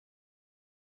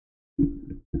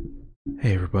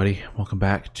Hey everybody, welcome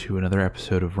back to another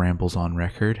episode of Rambles on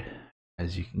Record.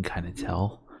 As you can kind of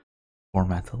tell,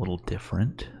 format's a little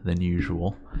different than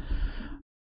usual.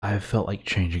 I've felt like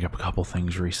changing up a couple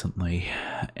things recently,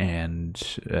 and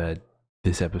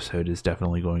this episode is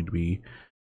definitely going to be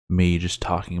me just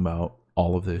talking about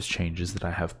all of those changes that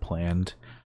I have planned,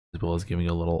 as well as giving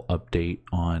a little update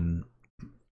on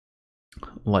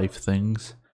life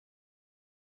things.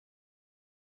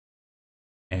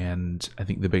 And I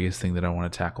think the biggest thing that I want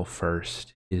to tackle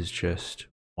first is just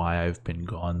why I've been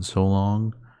gone so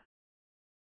long.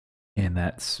 And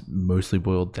that's mostly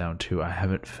boiled down to I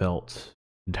haven't felt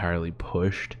entirely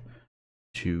pushed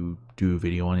to do a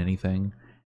video on anything.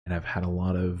 And I've had a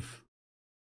lot of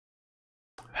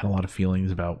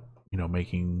feelings about,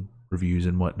 making reviews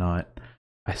and whatnot.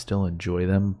 I still enjoy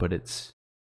them, but it's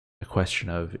a question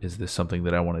of, is this something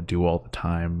that I want to do all the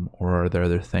time, or are there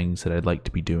other things that I'd like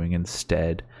to be doing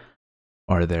instead?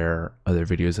 Are there other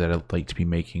videos that I'd like to be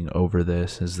making over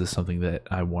this? Is this something that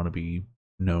I want to be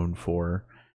known for?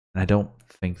 And I don't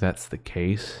think that's the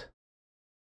case.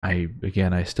 I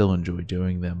still enjoy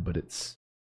doing them, but it's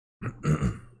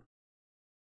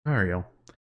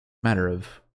matter of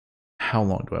how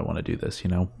long do I want to do this,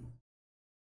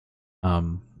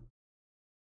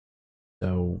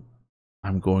 So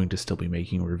I'm going to still be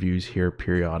making reviews here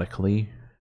periodically,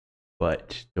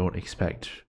 but don't expect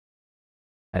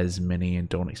as many and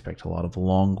don't expect a lot of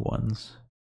long ones.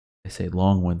 I say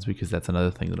long ones because that's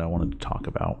another thing that I wanted to talk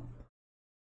about.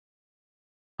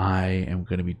 I am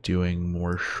going to be doing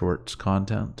more shorts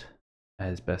content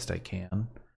as best I can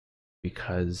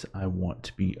because I want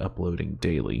to be uploading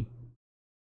daily.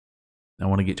 I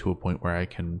want to get to a point where I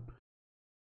can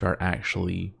start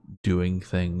actually doing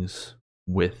things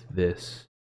with this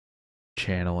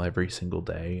channel every single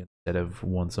day instead of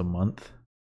once a month,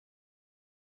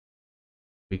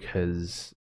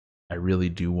 because I really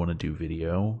do want to do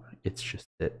video. It's just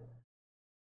that,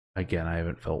 again, I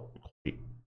haven't felt quite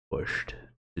pushed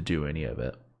to do any of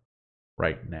it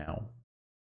right now,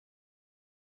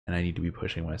 and I need to be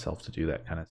pushing myself to do that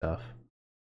kind of stuff.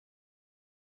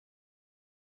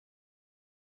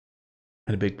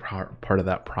 And a big part of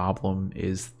that problem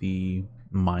is the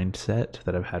mindset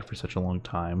that I've had for such a long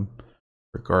time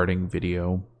regarding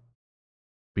video,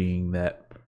 being that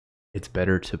it's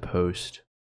better to post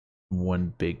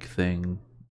one big thing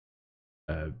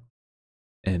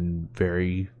in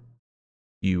very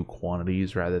few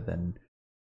quantities rather than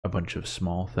a bunch of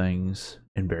small things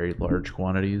in very large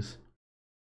quantities.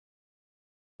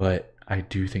 But I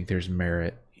do think there's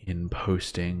merit in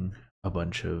posting a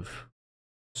bunch of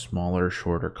smaller,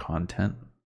 shorter content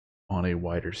on a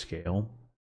wider scale,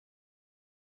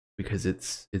 because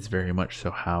it's very much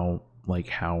so how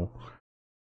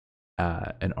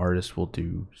an artist will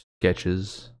do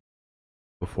sketches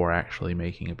before actually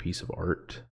making a piece of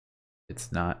art.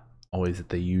 It's not always that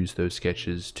they use those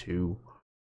sketches to,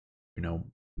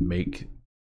 make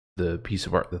the piece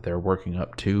of art that they're working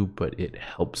up to, but it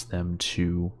helps them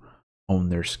to hone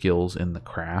their skills in the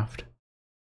craft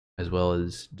as well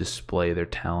as display their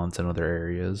talents in other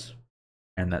areas.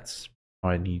 And that's how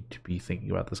I need to be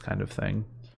thinking about this kind of thing.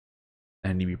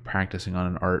 I need to be practicing on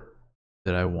an art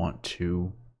that I want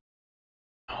to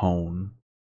hone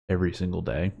every single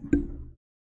day.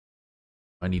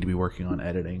 I need to be working on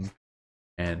editing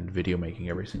and video making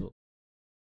every single day.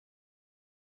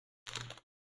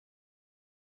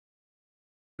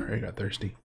 Sorry, I got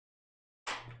thirsty.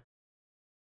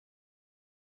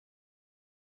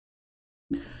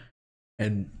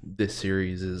 And this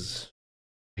series is,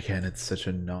 again, it's such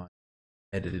a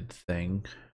non-edited thing.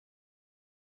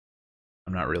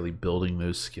 I'm not really building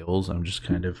those skills. I'm just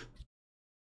kind of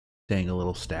staying a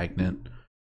little stagnant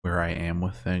where I am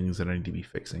with things, and I need to be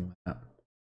fixing that.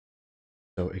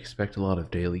 So expect a lot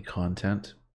of daily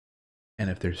content. And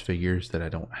if there's figures that I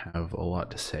don't have a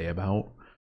lot to say about,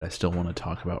 but I still want to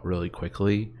talk about really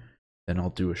quickly, then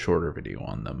I'll do a shorter video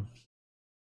on them.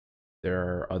 There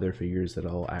are other figures that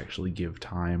I'll actually give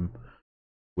time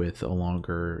with a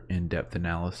longer in-depth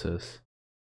analysis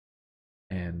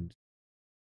and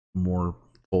more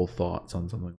full thoughts on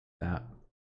something like that.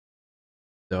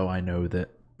 Though I know that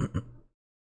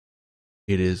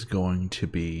it is going to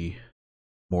be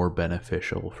more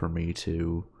beneficial for me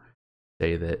to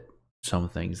say that some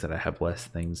things that I have less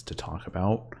things to talk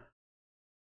about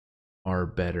are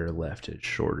better left as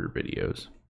shorter videos.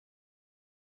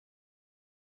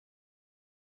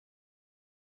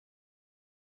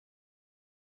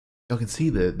 You can see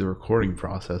the recording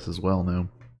process as well now.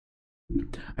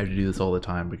 I have to do this all the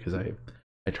time because I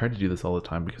try to do this all the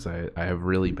time because I have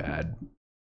really bad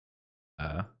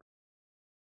what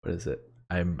is it?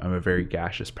 I'm a very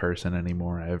gaseous person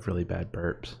anymore. I have really bad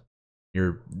burps.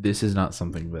 This is not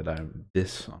something that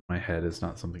this on my head is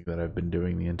not something that I've been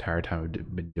doing the entire time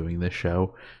I've been doing this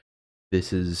show.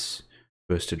 This is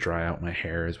supposed to dry out my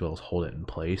hair as well as hold it in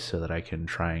place so that I can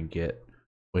try and get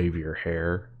wavier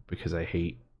hair because I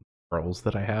hate curls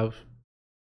that I have.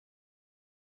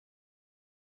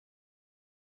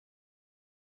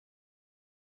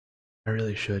 I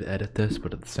really should edit this,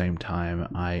 but at the same time,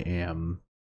 I am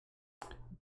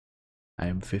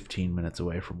 15 minutes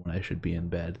away from when I should be in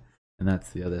bed, and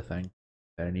that's the other thing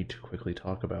that I need to quickly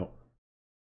talk about.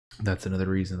 That's another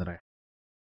reason that I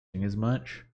don't as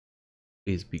much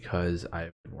is because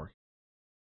I've been working.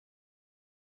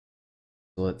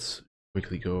 So let's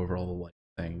quickly go over all the light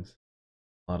things.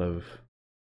 A lot of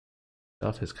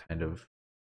stuff has kind of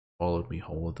followed me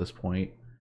whole at this point.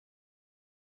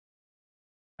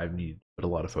 I've needed to put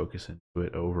a lot of focus into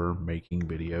it over making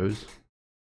videos.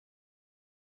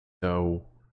 So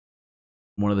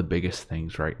one of the biggest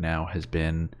things right now has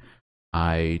been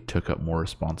I took up more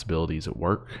responsibilities at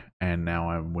work, and now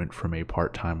I went from a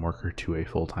part-time worker to a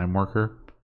full-time worker.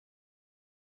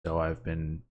 So I've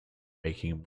been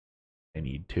making what I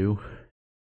need to,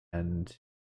 and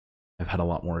I've had a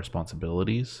lot more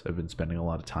responsibilities. I've been spending a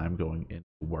lot of time going into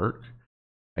work.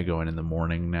 I go in the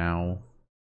morning now,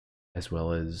 as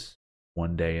well as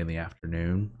one day in the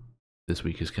afternoon. This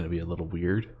week is going to be a little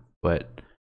weird, but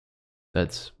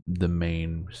that's the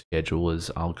main schedule. Is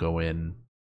I'll go in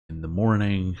the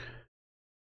morning,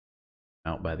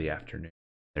 out by the afternoon.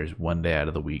 There's one day out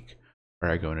of the week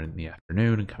where I go in the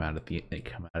afternoon and come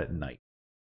out at night.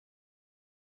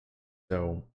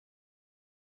 So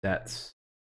that's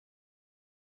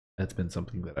been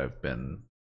something that I've been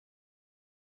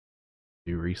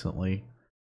do recently.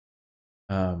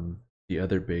 The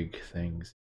other big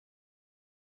things,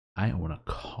 I own a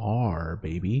car,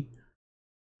 baby.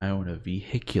 I own a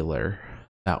vehicular.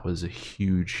 That was a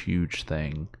huge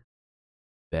thing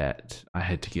that I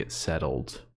had to get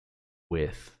settled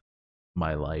with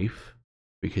my life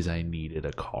because I needed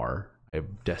a car. I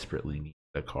desperately needed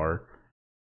a car.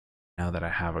 Now that I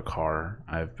have a car,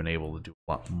 I've been able to do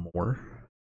a lot more.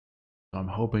 So I'm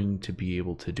hoping to be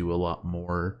able to do a lot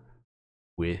more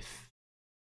with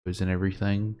those and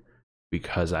everything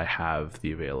because I have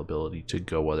the availability to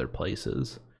go other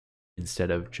places instead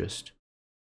of just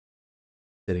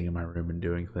sitting in my room and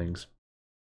doing things.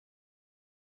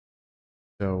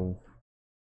 So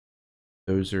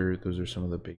those are some of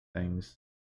the big things.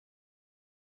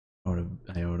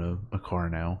 I own a car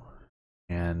now,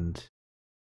 and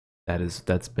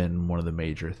that's been one of the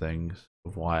major things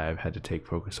of why I've had to take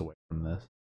focus away from this,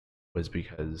 was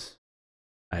because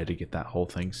I had to get that whole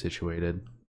thing situated.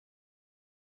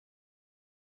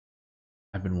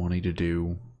 I've been wanting to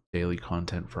do daily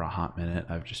content for a hot minute.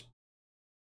 I've just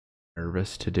been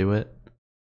nervous to do it,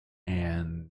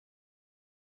 and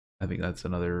I think that's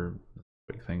another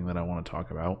quick thing that I want to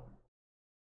talk about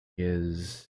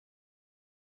is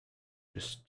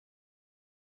just,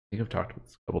 I think I've talked about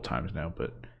this a couple times now,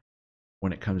 but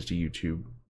when it comes to YouTube,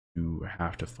 you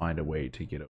have to find a way to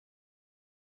get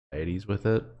anxieties with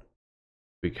it,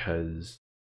 because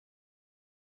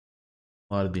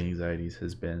a lot of the anxieties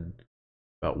has been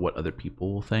about what other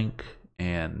people will think,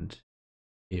 and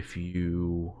if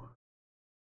you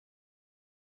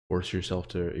force yourself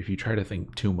to, if you try to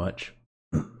think too much,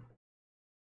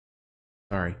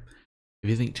 sorry, if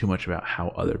you think too much about how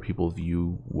other people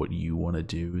view what you want to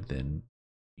do, then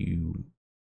you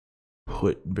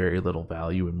put very little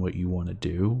value in what you want to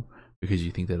do because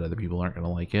you think that other people aren't going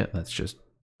to like it. That's just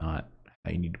not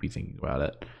how you need to be thinking about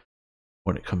it.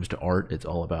 When it comes to art, it's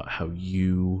all about how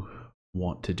you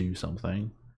want to do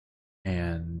something,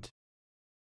 and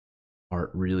art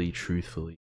really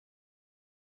truthfully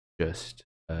just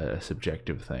a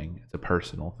subjective thing. It's a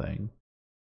personal thing.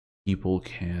 People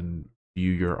can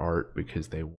view your art because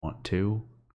they want to,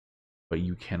 but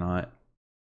you cannot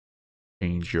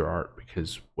change your art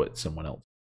because what someone else,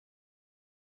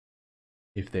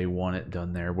 if they want it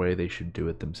done their way, they should do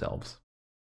it themselves.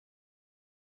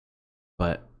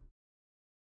 But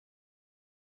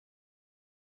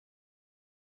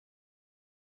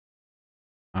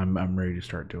I'm ready to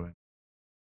start doing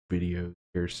videos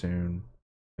here soon.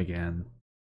 Again,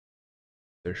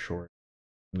 they're short.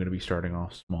 I'm going to be starting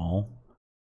off small,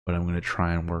 but I'm going to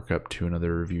try and work up to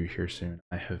another review here soon.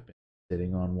 I have been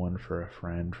sitting on one for a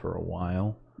friend for a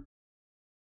while,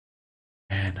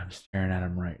 and I'm staring at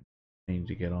him right now. I need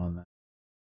to get on that.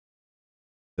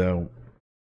 So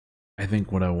I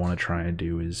think what I want to try and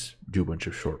do is do a bunch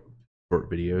of short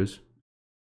videos.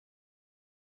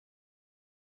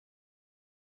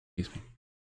 Excuse me.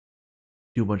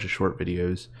 do a bunch of short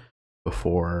videos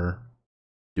before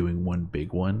doing one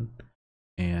big one,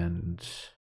 and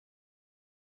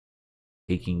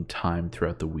taking time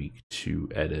throughout the week to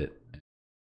edit,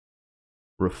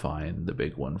 refine the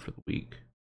big one for the week.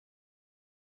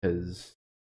 Because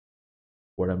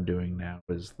what I'm doing now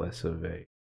is less of a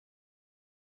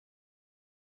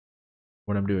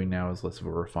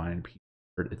refined piece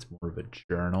of art. It's more of a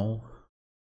journal,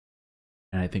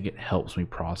 and I think it helps me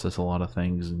process a lot of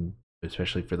things, and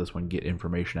especially for this one, get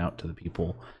information out to the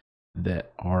people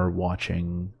that are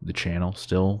watching the channel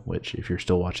still. Which, if you're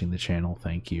still watching the channel,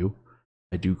 thank you.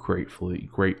 I do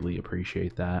greatly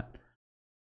appreciate that.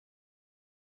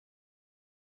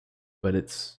 But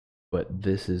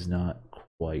this is not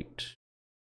quite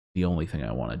the only thing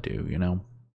I want to do, you know?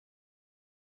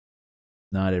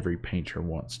 Not every painter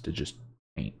wants to just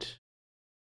paint.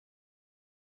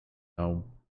 So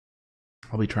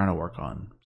I'll be trying to work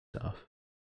on stuff.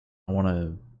 I want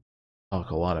to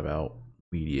talk a lot about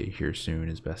media here soon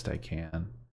as best I can.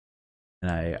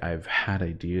 And I've had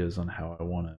ideas on how I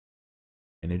want to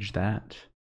manage that,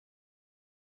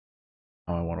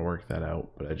 how I want to work that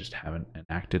out, but I just haven't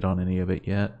enacted on any of it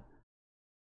yet.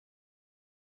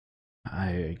 I,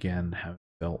 again, haven't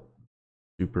felt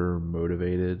super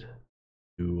motivated to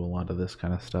do a lot of this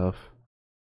kind of stuff.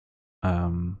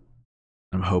 I'm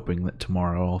hoping that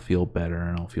tomorrow I'll feel better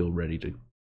and I'll feel ready to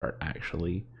start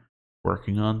actually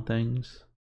working on things,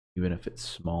 even if it's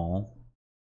small,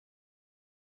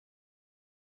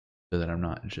 so that I'm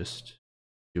not just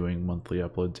doing monthly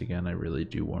uploads again. I really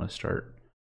do want to start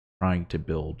trying to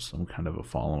build some kind of a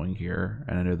following here,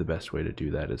 and I know the best way to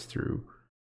do that is through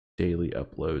daily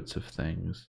uploads of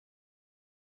things.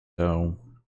 So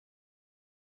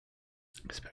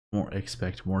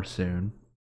expect more soon,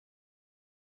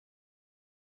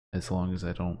 as long as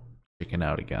I don't chicken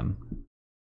out again.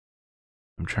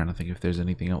 I'm trying to think if there's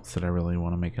anything else that I really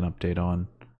want to make an update on.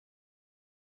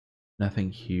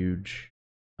 Nothing huge.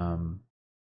 I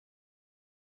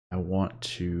want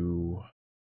to,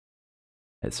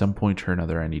 at some point or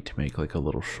another, I need to make like a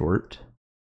little short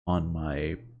on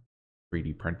my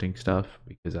 3D printing stuff,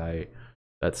 because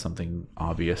that's something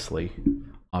obviously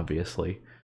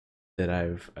that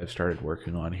I've started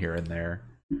working on here and there.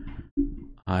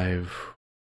 I've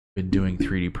been doing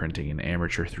 3D printing and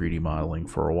amateur 3D modeling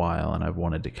for a while, and I've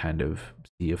wanted to kind of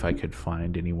see if I could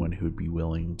find anyone who'd be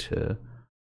willing to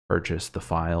purchase the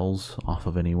files off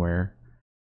of anywhere.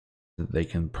 They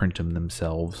can print them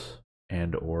themselves,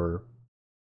 and or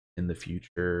in the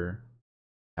future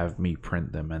have me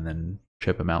print them and then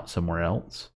ship them out somewhere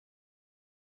else.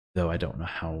 Though I don't know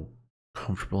how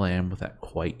comfortable I am with that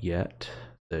quite yet,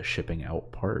 the shipping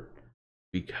out part,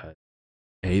 because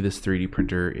this 3D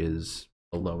printer is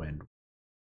a low end,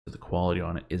 so the quality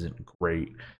on it isn't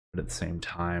great, but at the same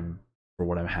time, for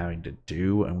what I'm having to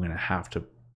do, I'm going to have to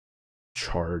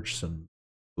charge some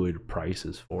good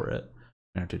prices for it.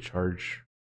 I have to charge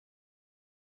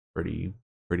pretty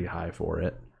high for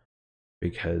it,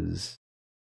 because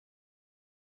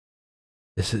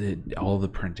this is it, all the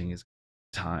printing is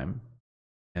time,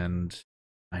 and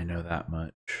I know that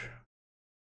much.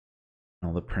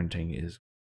 All the printing is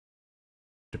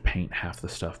to paint half the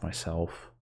stuff myself,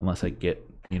 unless I get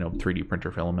 3D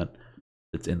printer filament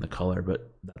that's in the color, but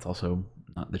that's also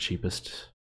not the cheapest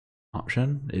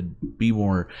option. It'd be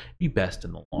best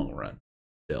in the long run.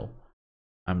 Still,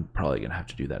 I'm probably gonna have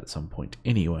to do that at some point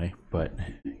anyway, but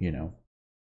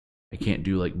I can't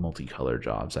do like multicolor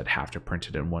jobs. I'd have to print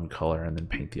it in one color and then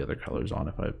paint the other colors on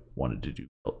if I wanted to do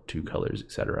two colors,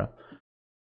 etc.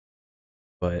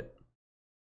 But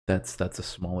that's a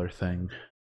smaller thing.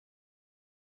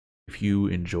 If you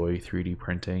enjoy 3D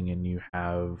printing and you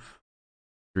have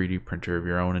a 3D printer of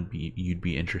your own and you'd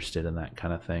be interested in that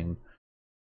kind of thing,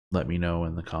 let me know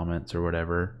in the comments or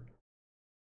whatever.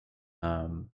 I'd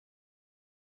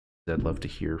love to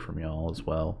hear from y'all as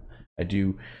well. I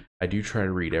do try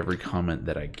to read every comment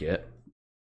that I get.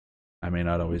 I may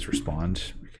not always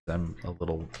respond because I'm a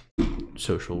little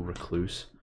social recluse,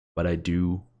 but I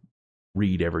do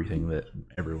read everything that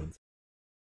everyone's.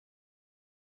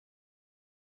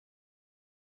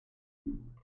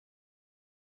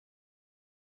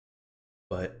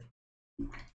 But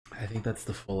I think that's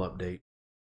the full update.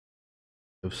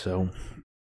 So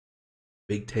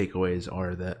big takeaways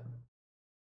are that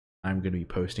I'm going to be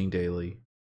posting daily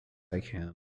if I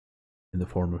can, in the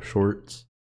form of shorts,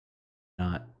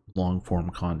 not long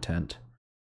form content.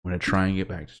 I'm going to try and get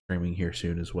back to streaming here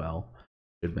soon as well.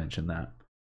 Should mention that.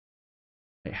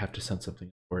 I have to send something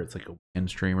where it's like a weekend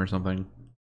stream or something.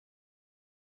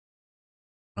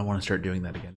 I want to start doing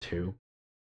that again too.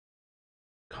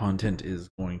 Content is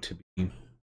going to be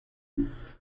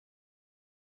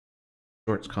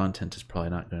shorts content is probably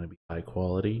not going to be high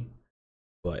quality,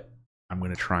 but I'm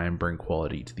going to try and bring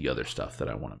quality to the other stuff that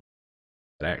I want to,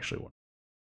 that I actually want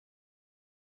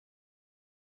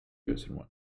to use in one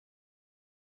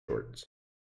shorts.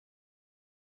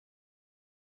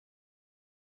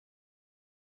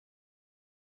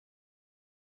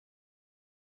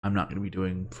 I'm not going to be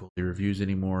doing fully reviews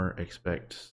anymore.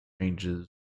 Expect changes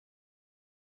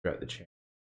throughout the channel,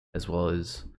 as well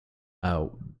as uh,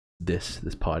 this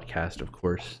podcast. Of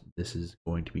course, this is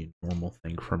going to be a normal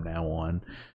thing from now on.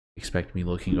 Expect me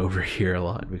looking over here a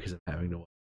lot because I'm having to watch.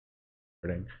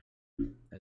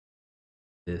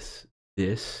 This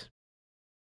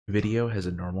video has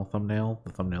a normal thumbnail,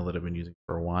 the thumbnail that I've been using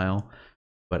for a while,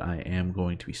 but I am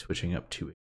going to be switching up to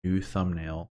a new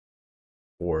thumbnail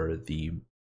for the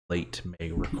late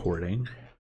May recording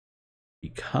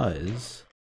because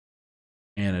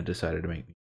Anna decided to make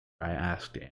me. I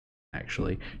asked Anna,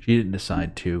 actually. She didn't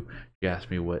decide to. She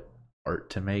asked me what art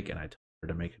to make, and I told her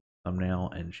to make a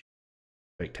thumbnail, and she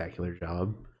did a spectacular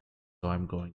job. So I'm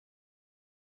going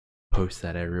to post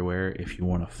that everywhere. If you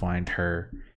want to find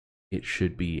her, it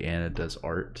should be Anna Does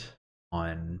Art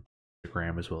on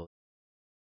Instagram as well.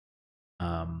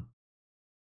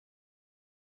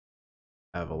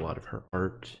 I have a lot of her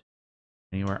art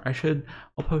anywhere.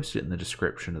 I'll post it in the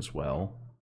description as well.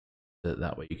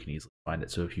 That way you can easily find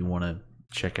it. So if you want to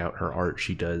check out her art,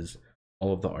 she does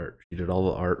all of the art. She did all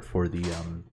the art for the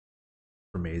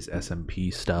for May's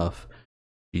SMP stuff.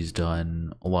 She's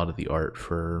done a lot of the art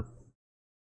for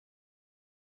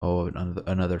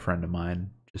another friend of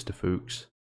mine, just a Fuchs,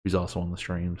 who's also on the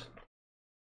streams.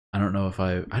 I don't know if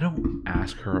I don't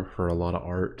ask her for a lot of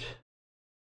art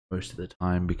most of the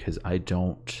time because I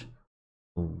don't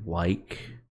like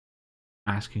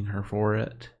asking her for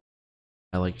it.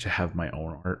 I like to have my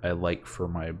own art. I like for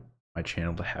my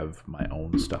channel to have my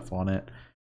own stuff on it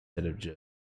instead of just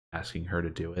asking her to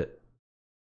do it.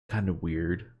 Kind of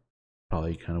weird.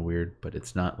 Probably kind of weird, but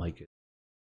it's not like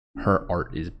her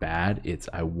art is bad. It's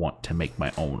I want to make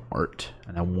my own art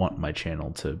and I want my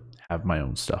channel to have my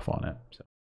own stuff on it. So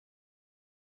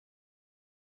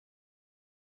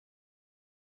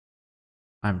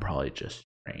I'm probably just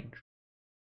strange.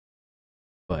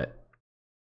 But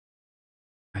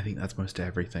I think that's most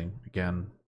everything.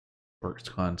 Again, works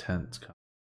content,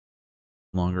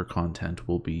 longer content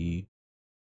will be.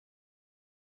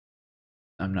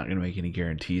 I'm not going to make any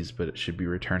guarantees, but it should be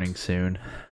returning soon.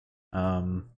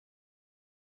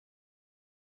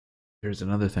 There's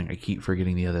another thing. I keep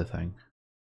forgetting the other thing.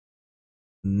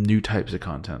 New types of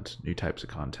content,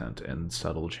 and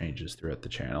subtle changes throughout the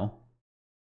channel.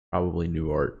 Probably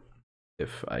new art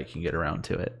if I can get around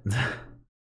to it.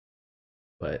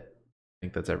 But I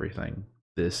think that's everything.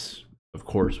 This, of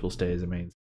course, will stay as a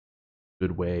main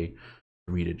good way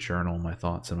for me to journal my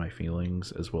thoughts and my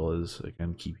feelings, as well as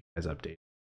again keep you guys updated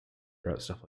throughout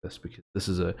stuff like this, because this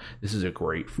is a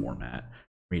great format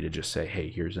for me to just say, hey,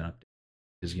 here's an update.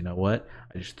 Because you know what?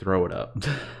 I just throw it up.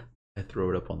 I throw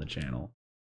it up on the channel.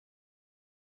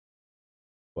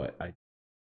 But I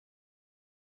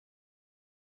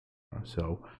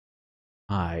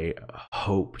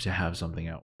hope to have something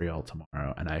out for y'all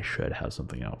tomorrow, and I should have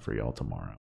something out for y'all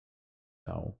tomorrow.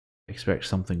 So expect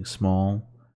something small,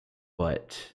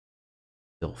 but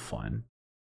still fun.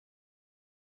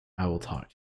 I will talk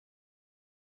to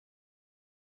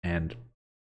you. And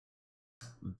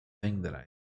the thing that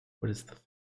what is the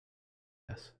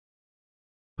yes?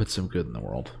 Put some good in the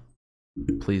world.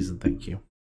 Please and thank you.